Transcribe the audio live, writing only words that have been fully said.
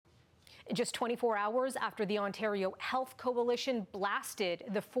Just 24 hours after the Ontario Health Coalition blasted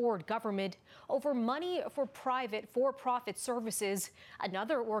the Ford government over money for private for-profit services,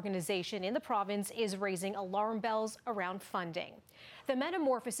 another organization in the province is raising alarm bells around funding. The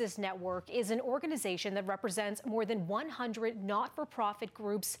Metamorphosis Network is an organization that represents more than 100 not-for-profit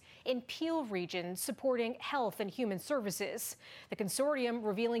groups in Peel region supporting health and human services. The consortium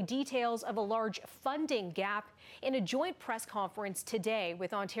revealing details of a large funding gap in a joint press conference today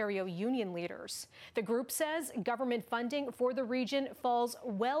with Ontario union leaders. The group says government funding for the region falls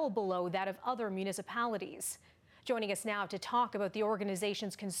well below that of other municipalities. Joining us now to talk about the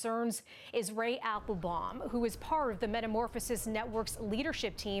organization's concerns is Ray Applebaum, who is part of the Metamorphosis Network's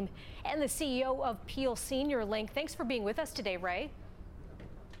leadership team and the CEO of Peel Senior Link. Thanks for being with us today, Ray.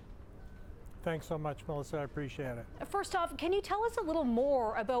 Thanks so much, Melissa. I appreciate it. First off, can you tell us a little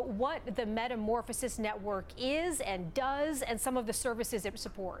more about what the Metamorphosis Network is and does and some of the services it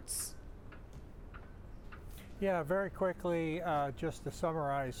supports? Yeah, very quickly, just to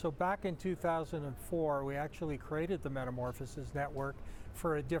summarize. So back in 2004, we actually created the Metamorphosis Network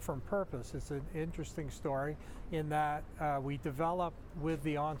for a different purpose. It's an interesting story in that we developed with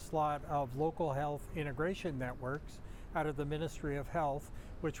the onslaught of local health integration networks out of the Ministry of Health,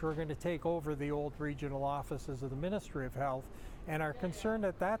 which were going to take over the old regional offices of the Ministry of Health. And our concern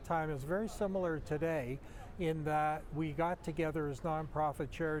at that time is very similar today in that we got together as nonprofit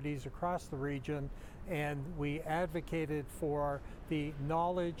charities across the region and we advocated for the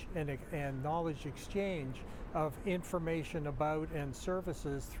knowledge and knowledge exchange of information about and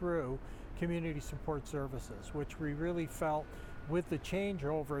services through community support services, which we really felt with the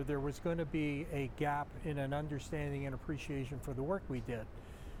changeover there was going to be a gap in an understanding and appreciation for the work we did.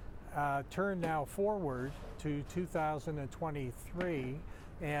 Turn now forward to 2023,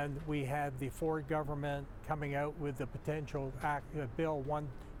 and we had the Ford government coming out with the potential Bill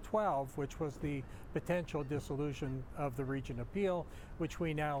 112, which was the potential dissolution of the region of Peel, which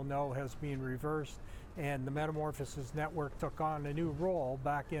we now know has been reversed. And the Metamorphosis Network took on a new role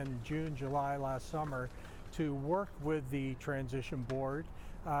back in June, July last summer to work with the Transition Board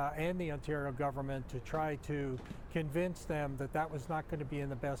and the Ontario government to try to convince them that that was not going to be in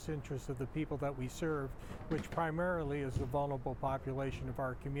the best interest of the people that we serve, which primarily is the vulnerable population of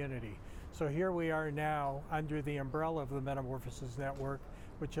our community. So here we are now under the umbrella of the Metamorphosis Network,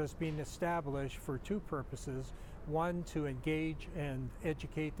 which has been established for two purposes. One, to engage and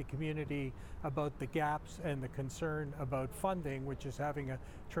educate the community about the gaps and the concern about funding, which is having a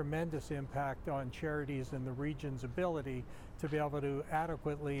tremendous impact on charities and the region's ability to be able to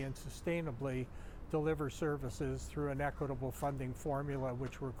adequately and sustainably deliver services through an equitable funding formula,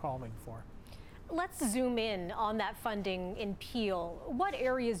 which we're calling for. Let's zoom in on that funding in Peel. What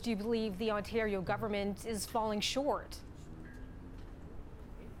areas do you believe the Ontario government is falling short?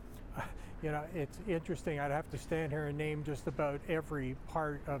 You know, it's interesting. I'd have to stand here and name just about every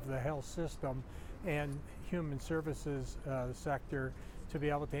part of the health system and human services sector to be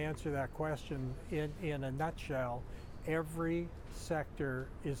able to answer that question in a nutshell. Every sector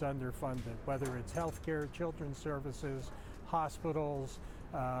is underfunded, whether it's healthcare, children's services, hospitals,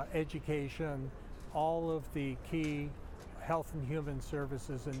 education. All of the key health and human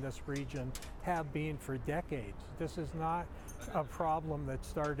services in this region have been for decades. This is not a problem that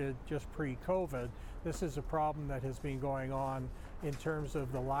started just pre-COVID. This is a problem that has been going on in terms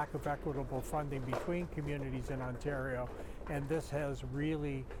of the lack of equitable funding between communities in Ontario, and this has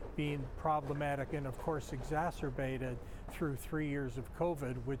really been problematic and of course exacerbated through 3 years of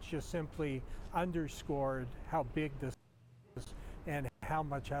COVID, which just simply underscored how big this is and how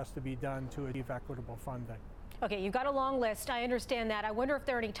much has to be done to achieve equitable funding. Okay, you've got a long list. I understand that. I wonder if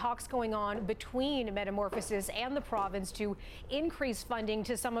there are any talks going on between Metamorphosis and the province to increase funding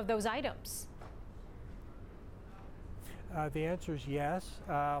to some of those items. The answer is yes.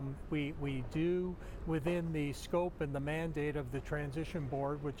 We do, within the scope and the mandate of the Transition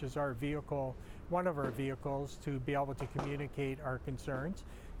Board, which is our vehicle, one of our vehicles, to be able to communicate our concerns.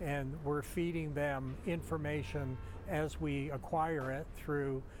 And we're feeding them information as we acquire it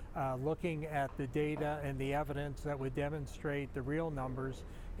through looking at the data and the evidence that would demonstrate the real numbers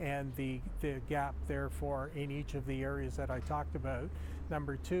and the gap, therefore, in each of the areas that I talked about.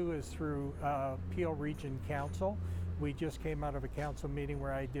 Number two is through Peel Region Council. We just came out of a council meeting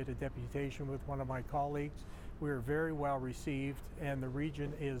where I did a deputation with one of my colleagues. We were very well received, and the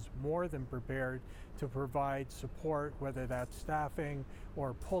region is more than prepared to provide support, whether that's staffing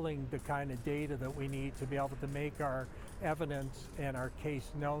or pulling the kind of data that we need to be able to make our evidence and our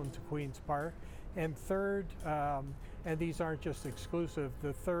case known to Queen's Park. And third, and these aren't just exclusive,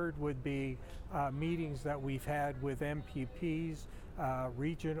 the third would be meetings that we've had with MPPs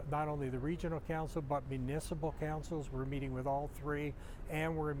not only the regional council, but municipal councils. We're meeting with all three,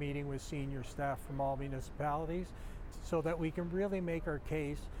 and we're meeting with senior staff from all municipalities so that we can really make our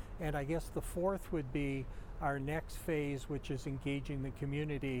case. And I guess the fourth would be our next phase, which is engaging the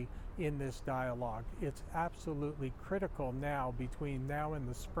community in this dialogue. It's absolutely critical now, between now and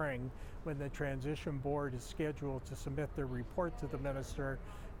the spring, when the transition board is scheduled to submit their report to the minister.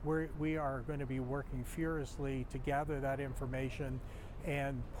 We are going to be working furiously to gather that information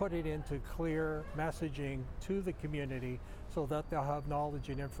and put it into clear messaging to the community so that they'll have knowledge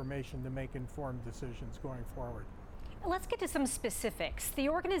and information to make informed decisions going forward. Let's get to some specifics. The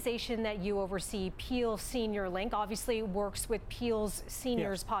organization that you oversee, Peel Senior Link, obviously works with Peel's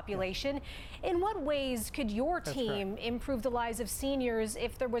seniors population. In what ways could your team improve the lives of seniors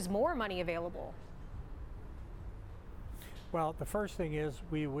if there was more money available? Well, the first thing is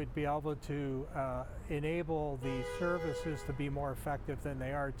we would be able to enable the services to be more effective than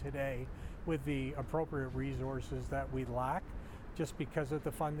they are today with the appropriate resources that we lack just because of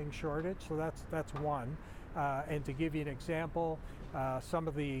the funding shortage. So that's one. And to give you an example, some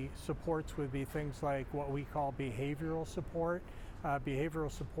of the supports would be things like what we call behavioral support.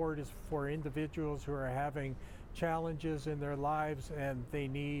 Behavioral support is for individuals who are having challenges in their lives and they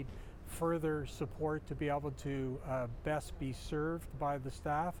need further support to be able to best be served by the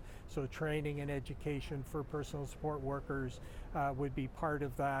staff. So training and education for personal support workers would be part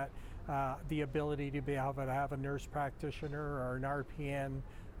of that. The ability to be able to have a nurse practitioner or an RPN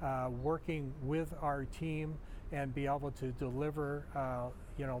working with our team and be able to deliver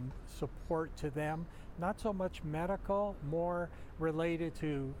support to them. Not so much medical, more related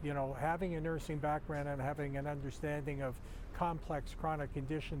to having a nursing background and having an understanding of complex chronic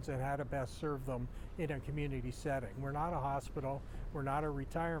conditions and how to best serve them in a community setting. We're not a hospital, we're not a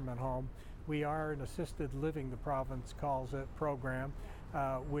retirement home, we are an assisted living, the province calls it, program,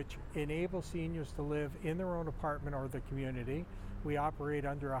 which enables seniors to live in their own apartment or the community. We operate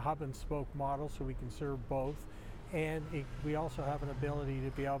under a hub and spoke model so we can serve both. And we also have an ability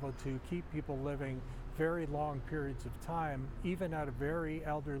to be able to keep people living very long periods of time, even at a very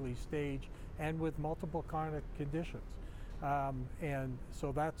elderly stage and with multiple chronic conditions. And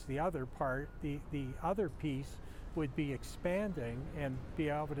so that's the other part. The other piece would be expanding and be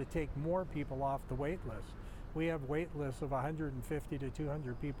able to take more people off the wait list. We have wait lists of 150 to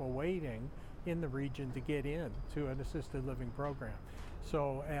 200 people waiting in the region to get in to an assisted living program.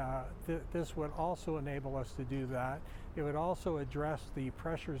 So this would also enable us to do that. It would also address the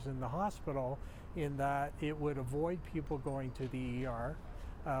pressures in the hospital in that it would avoid people going to the ER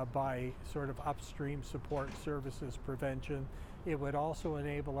by sort of upstream support services prevention. It would also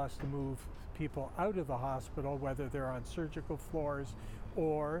enable us to move people out of the hospital, whether they're on surgical floors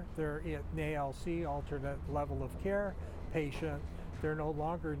or they're in an ALC, alternate level of care patient. They're no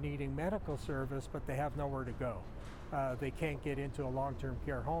longer needing medical service, but they have nowhere to go. They can't get into a long-term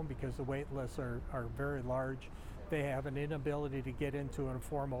care home because the wait lists are very large. They have an inability to get into an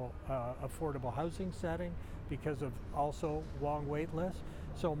informal, affordable housing setting because of also long wait lists.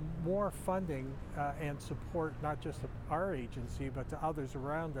 So more funding and support, not just to our agency, but to others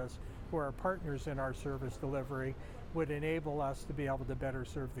around us who are partners in our service delivery, would enable us to be able to better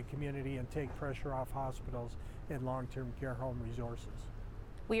serve the community and take pressure off hospitals and long-term care home resources.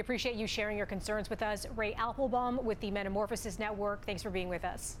 We appreciate you sharing your concerns with us. Ray Applebaum with the Metamorphosis Network, thanks for being with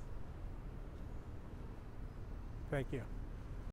us. Thank you.